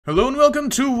Hello and welcome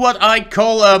to what I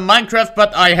call Minecraft,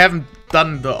 but I haven't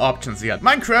done the options yet.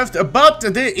 Minecraft, but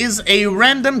there is a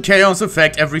random chaos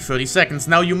effect every 30 seconds.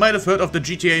 Now, you might have heard of the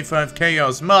GTA 5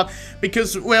 chaos mod,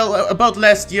 because, well, about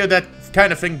last year that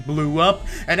kind of thing blew up.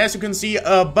 And as you can see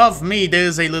above me,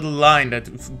 there's a little line that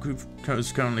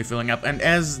is currently filling up. And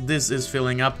as this is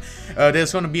filling up,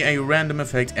 there's gonna be a random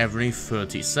effect every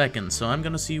 30 seconds. So I'm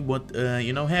gonna see what,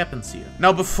 happens here.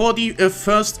 Now, before the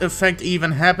first effect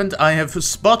even happened, I have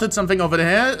spotted something over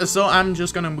there. So I'm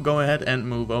just gonna go ahead and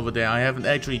move over there. I haven't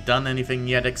actually done anything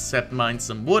yet except mine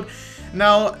some wood.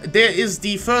 Now, there is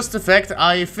the first effect.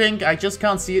 I think I just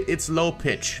can't see it. It's low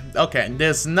pitch. Okay,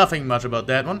 there's nothing much about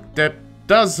that one. There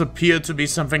does appear to be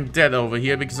something dead over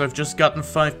here because I've just gotten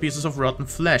 5 pieces of rotten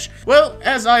flesh. Well,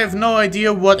 as I have no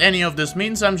idea what any of this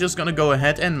means, I'm just gonna go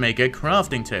ahead and make a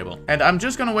crafting table. And I'm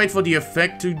just gonna wait for the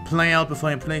effect to play out before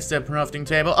I place that crafting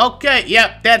table. Okay,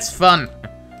 yeah, that's fun.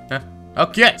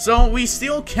 Okay, so we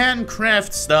still can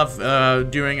craft stuff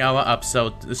during our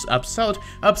upside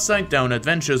down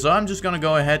adventure. So I'm just gonna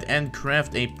go ahead and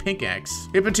craft a pickaxe.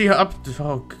 Hippity up.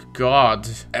 Oh god.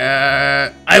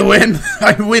 I win.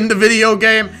 I win the video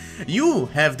game. You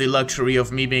have the luxury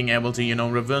of me being able to,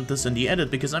 revert this in the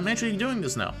edit because I'm actually doing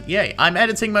this now. Yay, I'm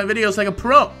editing my videos like a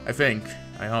pro, I think.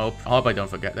 I hope I don't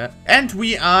forget that. And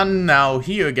we are now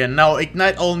here again. Now,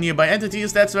 ignite all nearby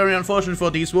entities. That's very unfortunate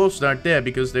for these wolves that are there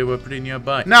because they were pretty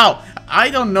nearby. Now, I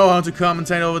don't know how to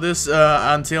commentate over this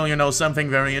until, something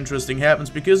very interesting happens.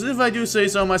 Because if I do say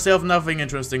so myself, nothing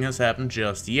interesting has happened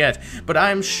just yet. But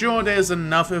I'm sure there's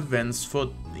enough events for,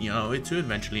 it to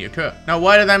eventually occur. Now,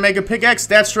 why did I make a pickaxe?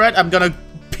 That's right, I'm gonna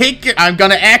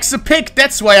axe a pick.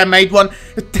 That's why I made one.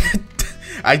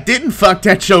 I didn't fuck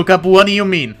that joke up. What do you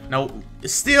mean? Now,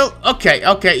 still, okay,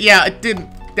 yeah, it didn't.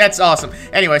 That's awesome.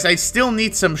 Anyways, I still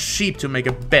need some sheep to make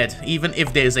a bed, even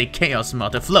if there's a chaos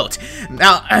mod afloat.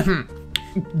 Now,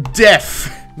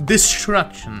 death,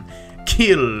 destruction,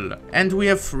 kill, and we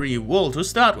have 3 wool to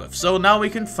start with. So now we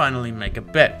can finally make a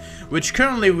bed, which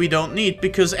currently we don't need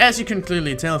because, as you can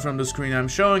clearly tell from the screen I'm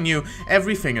showing you,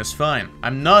 everything is fine.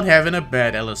 I'm not having a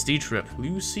bad LSD trip.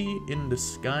 Lucy in the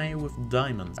sky with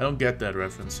diamonds. I don't get that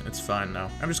reference. It's fine now.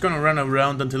 I'm just gonna run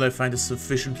around until I find a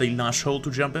sufficiently large hole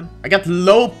to jump in. I got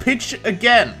low pitch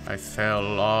again. I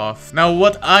fell off. Now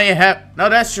what I have... Now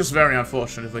that's just very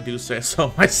unfortunate if I do say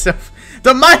so myself.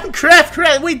 The Minecraft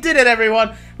crash! We did it,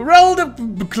 everyone! Roll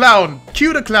the clown.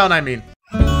 Cue the clown, I mean.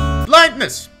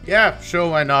 Blindness. Yeah,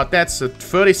 sure, why not? That's a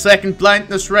 30-second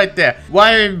blindness right there.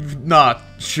 Why not?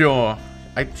 Sure.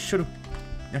 I should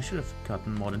have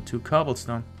gotten more than 2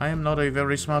 cobblestone. I am not a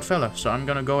very smart fella, so I'm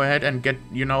gonna go ahead and get,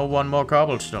 1 more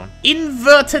cobblestone.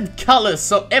 Inverted colors,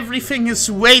 so everything is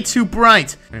way too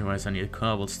bright. Anyways, I need a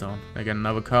cobblestone. I get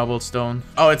another cobblestone.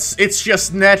 Oh, it's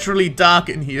just naturally dark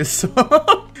in here, so...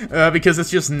 because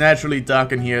it's just naturally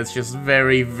dark in here, it's just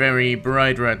very, very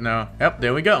bright right now. Yep,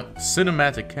 there we go.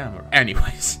 Cinematic camera.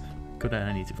 Anyways,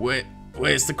 I need to...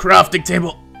 Where's the crafting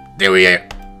table? There we are.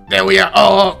 There we are.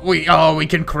 Oh, we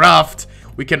can craft.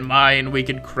 We can mine, we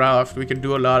can craft, we can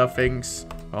do a lot of things.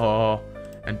 Oh,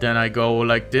 and then I go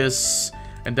like this,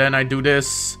 and then I do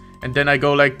this, and then I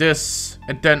go like this,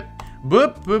 and then...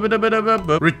 Boop, boop, boop, boop, boop,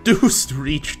 boop. Reduced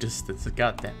reach distance.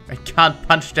 Goddamn. I can't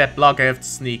punch that block, I have to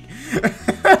sneak.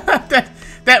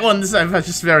 That one's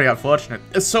just very unfortunate.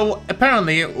 So,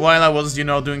 apparently, while I was,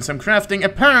 doing some crafting,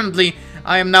 apparently,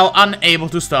 I am now unable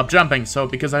to stop jumping. So,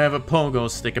 because I have a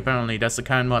pogo stick, apparently, that's the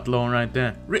kind mod law right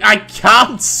there. I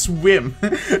can't swim.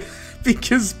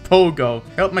 Because pogo.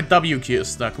 Help, my W key is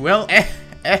stuck. Well,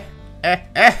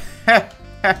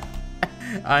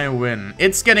 I win.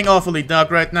 It's getting awfully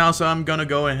dark right now, so I'm gonna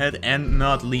go ahead and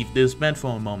not leave this bed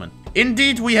for a moment.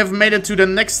 Indeed, we have made it to the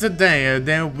next day.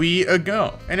 There we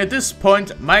go. And at this point,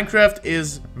 Minecraft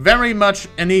is very much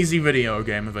an easy video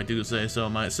game, if I do say so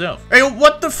myself. Hey,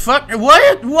 what the fuck?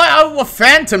 Why a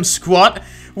phantom squad?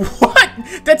 What?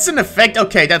 That's an effect?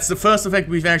 Okay, that's the first effect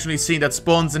we've actually seen that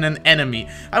spawns in an enemy.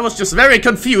 I was just very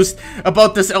confused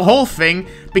about this whole thing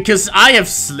because I have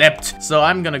slept. So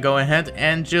I'm gonna go ahead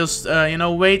and just,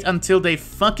 wait until they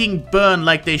fucking burn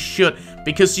like they should.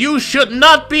 Because you should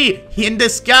not be in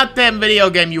this goddamn video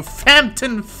game, you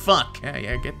phantom fuck.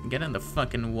 Yeah, get in the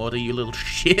fucking water, you little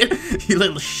shit. You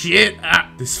little shit.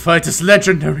 This fight is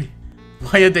legendary.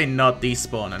 Why are they not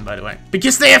despawning, by the way?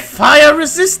 Because they have fire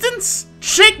resistance?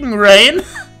 Chicken rain?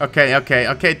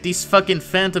 Okay. These fucking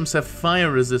phantoms have fire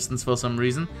resistance for some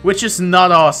reason. Which is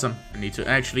not awesome. I need to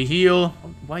actually heal.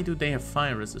 Why do they have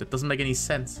fire resistance? It doesn't make any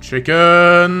sense.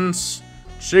 Chickens.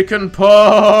 Chicken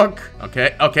pork.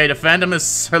 Okay, the phantom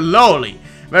is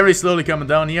very slowly coming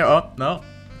down here. Oh, no.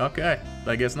 Okay,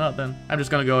 I guess not then. I'm just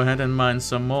gonna go ahead and mine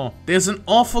some more. There's an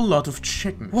awful lot of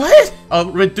chicken. What? Oh,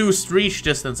 reduced reach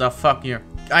distance. Oh, fuck you.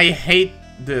 I hate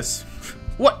this.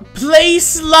 What?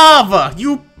 Place lava,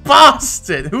 you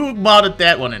bastard. Who modded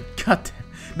that one in? God damn.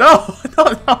 No,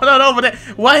 but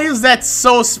why is that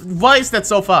so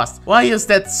fast? Why is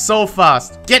that so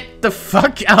fast? Get the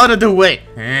fuck out of the way.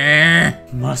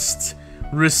 Must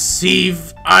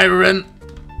receive iron.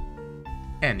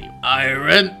 Any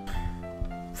iron.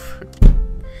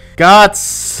 God's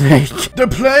sake. The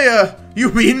player, you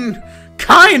mean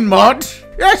Kinemod?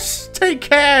 Yes, take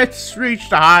care, it's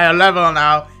reached a higher level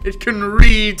now. It can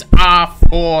read our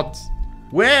thoughts.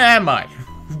 Where am I?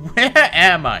 Where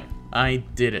am I? I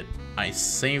did it. I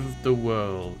saved the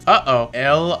world. Uh-oh.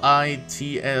 LITSWD.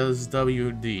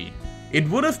 It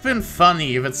would have been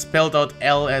funny if it spelled out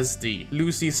LSD.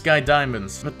 Lucy Sky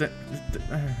Diamonds. But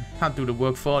can't do the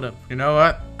work for them. You know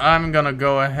what? I'm gonna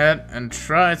go ahead and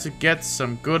try to get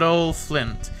some good old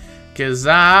flint. Cause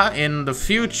in the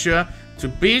future, to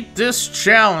beat this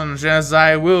challenge as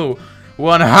I will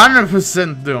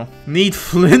 100% do, need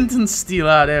flint and steel.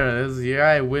 Ah, there it is. Yeah,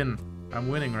 I win. I'm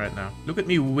winning right now. Look at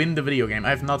me win the video game.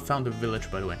 I have not found a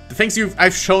village, by the way. The things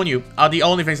I've shown you are the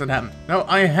only things that happen. Now,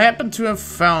 I happen to have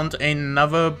found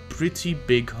another pretty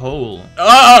big hole.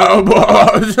 Oh,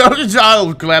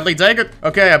 I'll gladly take it.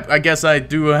 Okay, I guess I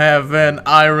do have an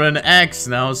iron axe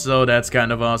now, so that's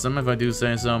kind of awesome if I do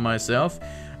say so myself.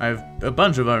 I have a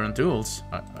bunch of iron tools.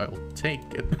 I'll take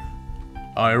it.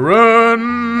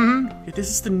 Iron! Okay, this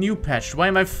is the new patch. Why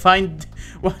do I find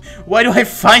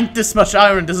this much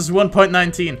iron? This is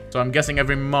 1.19. So I'm guessing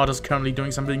every mod is currently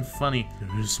doing something funny.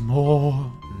 There is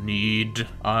more. Need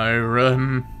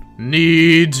iron.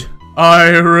 Need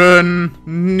iron.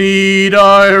 Need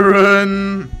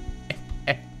iron.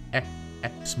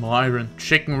 Small iron.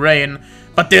 Chicken rain.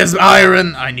 But there's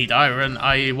iron. I need iron.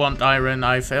 I want iron.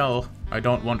 I fell. I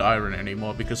don't want iron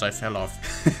anymore because I fell off.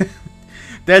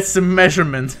 That's the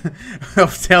measurement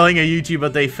of telling a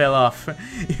YouTuber they fell off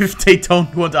if they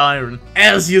don't want iron.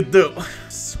 As you do.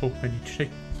 So many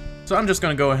chickens. So I'm just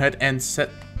gonna go ahead and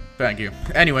set... Thank you.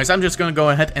 Anyways, I'm just gonna go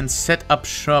ahead and set up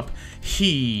shop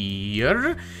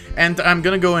here. And I'm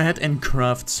gonna go ahead and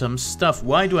craft some stuff.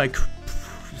 Why do I...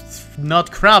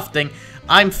 not crafting?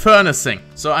 I'm furnacing.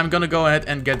 So I'm gonna go ahead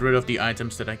and get rid of the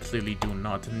items that I clearly do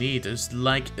not need. It's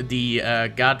like the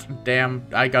goddamn...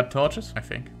 I got torches, I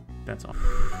think. That's all.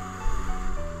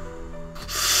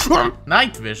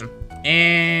 Night vision.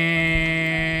 And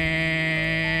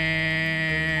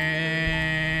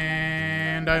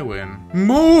I win.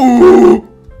 Moo!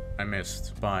 I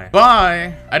missed. Bye.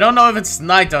 Bye! I don't know if it's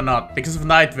night or not because of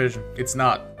night vision. It's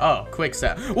not. Oh, quick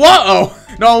set. Whoa!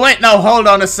 No, wait, no, hold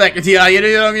on a second. Yeah, you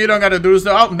don't gotta do this.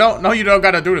 Oh, no, you don't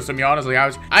gotta do this to me, honestly.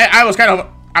 I was kind of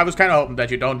hoping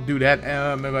that you don't do that.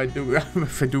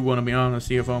 If I do want to be honest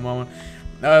here for a moment.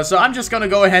 So I'm just gonna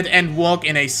go ahead and walk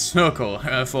in a circle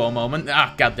for a moment.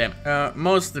 Ah, goddamn.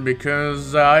 Mostly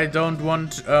because I don't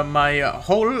want my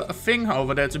whole thing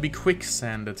over there to be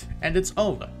quicksanded. And it's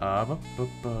over.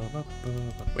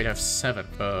 Wait, I have 7.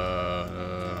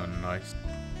 Nice.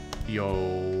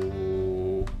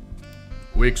 Yo.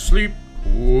 Quick sleep.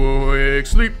 Quick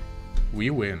sleep.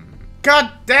 We win.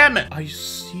 God damn it! I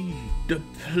see. The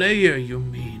player, you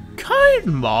mean.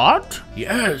 Kinemod?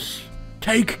 Yes.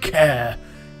 Take care.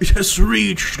 It has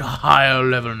reached a higher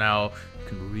level now. You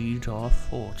can read our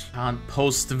thoughts. Can't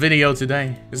post the video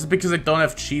today. Is it because I don't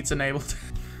have cheats enabled?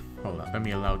 Hold on, let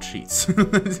me allow cheats.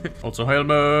 Also,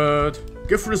 helmet.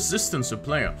 Give resistance to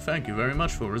player. Thank you very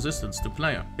much for resistance to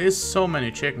player. There's so many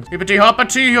chickens. Hippity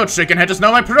hoppity, your chicken head is now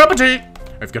my property.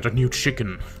 I've got a new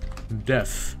chicken.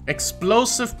 Death.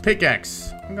 Explosive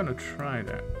pickaxe. I'm gonna try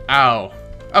that. Ow.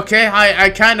 Okay, I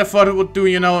kind of thought it would do,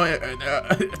 you know,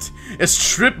 a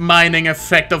strip mining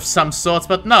effect of some sorts,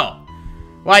 but no.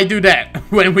 Why do that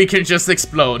when we can just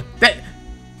explode?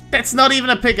 That's not even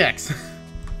a pickaxe.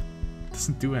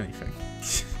 Doesn't do anything.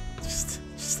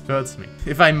 just hurts me.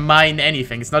 If I mine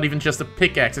anything, it's not even just a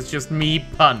pickaxe, it's just me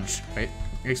punch. Wait,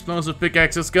 explosive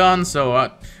pickaxe is gone, so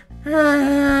what?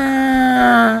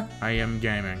 I am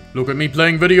gaming. Look at me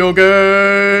playing video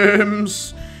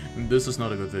games. This is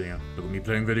not a good video. Look at me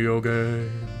playing video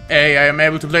game. Hey, I am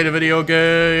able to play the video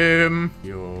game.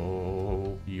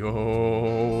 Yo.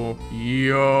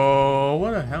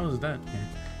 What the hell is that?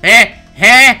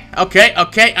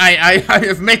 Okay. I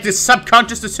have made this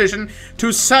subconscious decision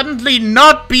to suddenly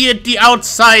not be at the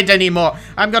outside anymore.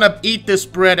 I'm gonna eat this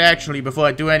bread actually before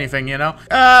I do anything, you know?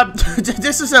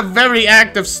 This is a very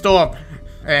active storm.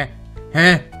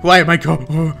 Why am I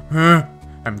going?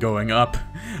 I'm going up.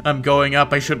 I'm going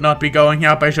up. I should not be going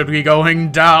up. I should be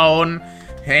going down.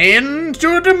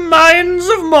 Into the mines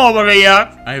of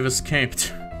Moria. I have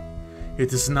escaped.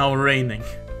 It is now raining.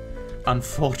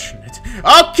 Unfortunate.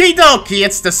 Okie dokie,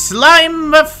 it's the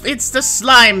slime.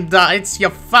 It's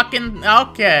your fucking.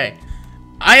 Okay.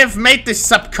 I have made this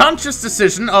subconscious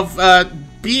decision of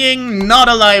being not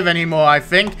alive anymore, I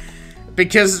think.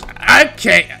 Because,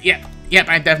 okay, yep,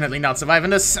 I'm definitely not surviving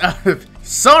this.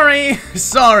 Sorry,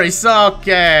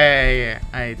 okay.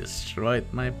 I destroyed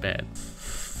my bed.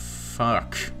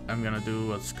 Fuck. I'm gonna do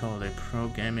what's called a pro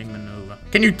gaming maneuver.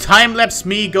 Can you time-lapse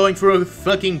me going through a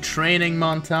fucking training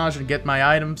montage and get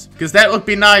my items? Because that would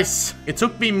be nice. It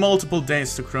took me multiple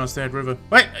days to cross that river.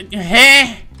 Wait,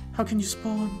 hey? How can you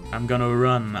spawn? I'm gonna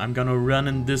run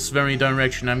in this very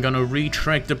direction. I'm gonna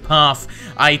retrack the path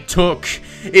I took.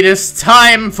 It is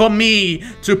time for me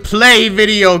to play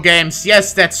video games.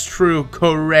 Yes, that's true.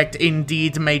 Correct.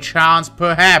 Indeed, may chance,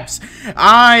 perhaps.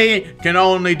 I can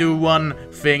only do one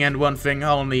thing and one thing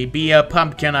only. Be a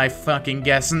pumpkin, I fucking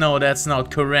guess. No, that's not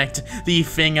correct. The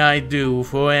thing I do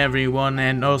for everyone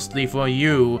and mostly for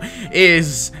you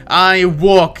is I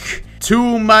walk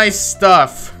to my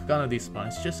stuff. Gonna despawn.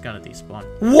 It's just gonna despawn.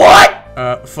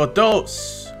 What? For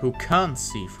those who can't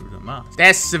see through the mask,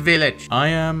 that's the village. I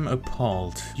am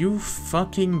appalled. You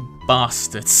fucking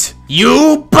bastards.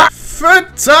 You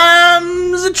third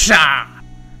time's a charm.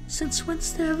 Since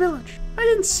when's there a village? I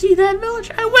didn't see that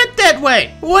village. I went that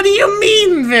way. What do you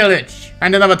mean, village?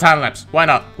 And another time lapse. Why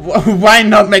not? Why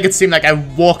not make it seem like I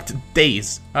walked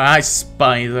days? Hi,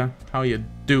 Spider. How you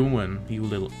doing, you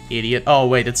little idiot? Oh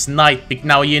wait, it's night.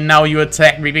 Now you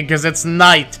attack me because it's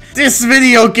night. This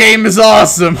video game is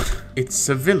awesome. It's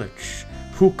a village.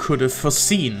 Who could have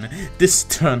foreseen this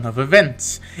turn of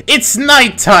events? It's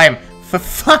nighttime. For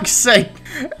fuck's sake.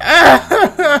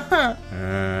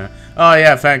 Oh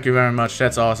yeah, thank you very much.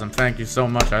 That's awesome. Thank you so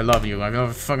much. I love you. I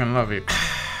fucking love you.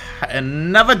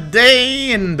 Another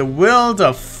day in the world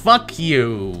of fuck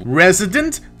you.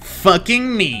 Resident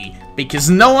fucking me. Because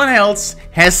no one else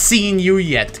has seen you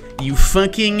yet. You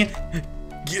fucking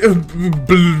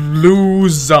blue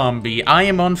zombie. I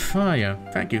am on fire.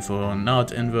 Thank you for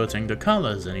not inverting the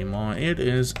colors anymore. It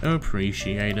is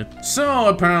appreciated. So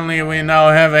apparently we now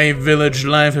have a village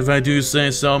life, if I do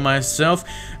say so myself.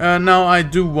 Now I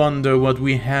do wonder what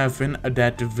we have in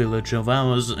that village of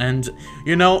ours. And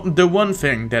you know, the one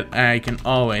thing that I can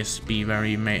always be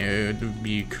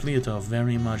be cleared of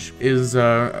very much is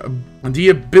the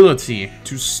ability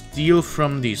to steal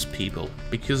from these people,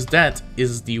 because that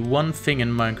is the one thing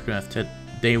in Minecraft that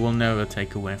they will never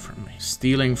take away from me.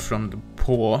 Stealing from the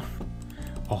poor.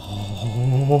 Oh,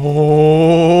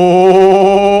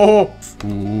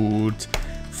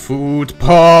 food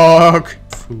park,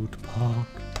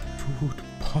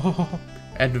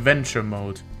 adventure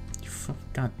mode. You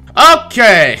forgot.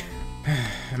 Okay.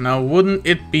 Now, wouldn't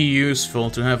it be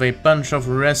useful to have a bunch of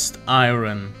rest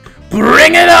iron?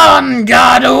 Bring it on,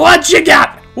 God! What you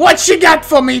got? What you got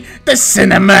for me? The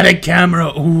cinematic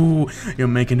camera. Ooh, you're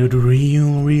making it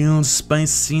real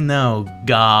spicy now,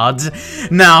 God.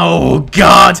 Now,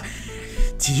 God.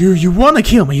 You want to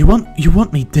kill me? You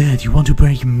want me dead? You want to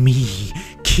break me?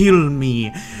 Kill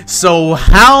me. So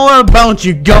how about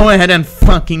you go ahead and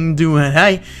fucking do it,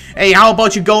 hey? Hey, how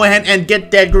about you go ahead and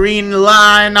get that green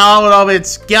line out of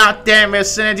its goddamn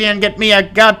vicinity and get me a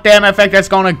goddamn effect that's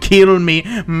gonna kill me,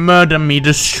 murder me,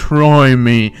 destroy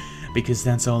me. Because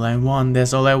that's all I want.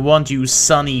 That's all I want, you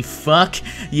sonny fuck.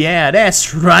 Yeah,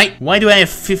 that's right. Why do I have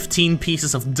 15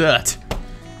 pieces of dirt?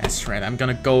 That's right, I'm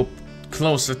gonna go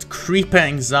closer to creeper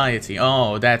anxiety.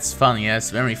 Oh, that's funny. That's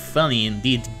very funny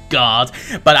indeed, God.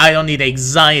 But I don't need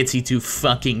anxiety to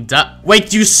fucking die.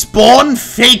 Wait, you spawn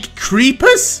fake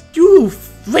creepers?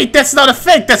 Wait, that's not a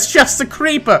fake. That's just a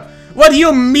creeper. What do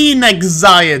you mean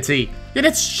anxiety? Yeah,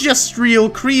 that's just real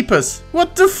creepers.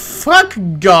 What the fuck,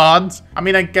 God? I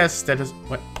mean, I guess that is...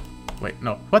 Wait,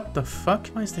 no. What the fuck?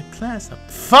 Why is that class up?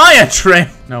 Fire trail!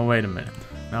 No, wait a minute.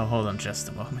 Now, hold on just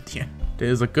a moment here.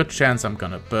 There's a good chance I'm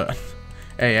gonna burn.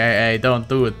 Hey, don't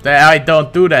do it.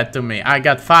 Don't do that to me. I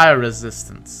got fire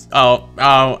resistance. Oh,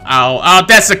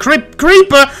 that's a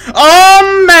creeper!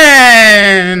 Oh,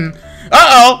 man!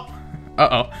 Uh-oh!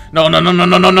 No,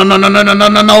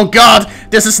 God!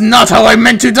 This is not how I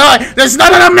meant to die! That's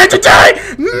not how I meant to die!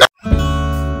 No!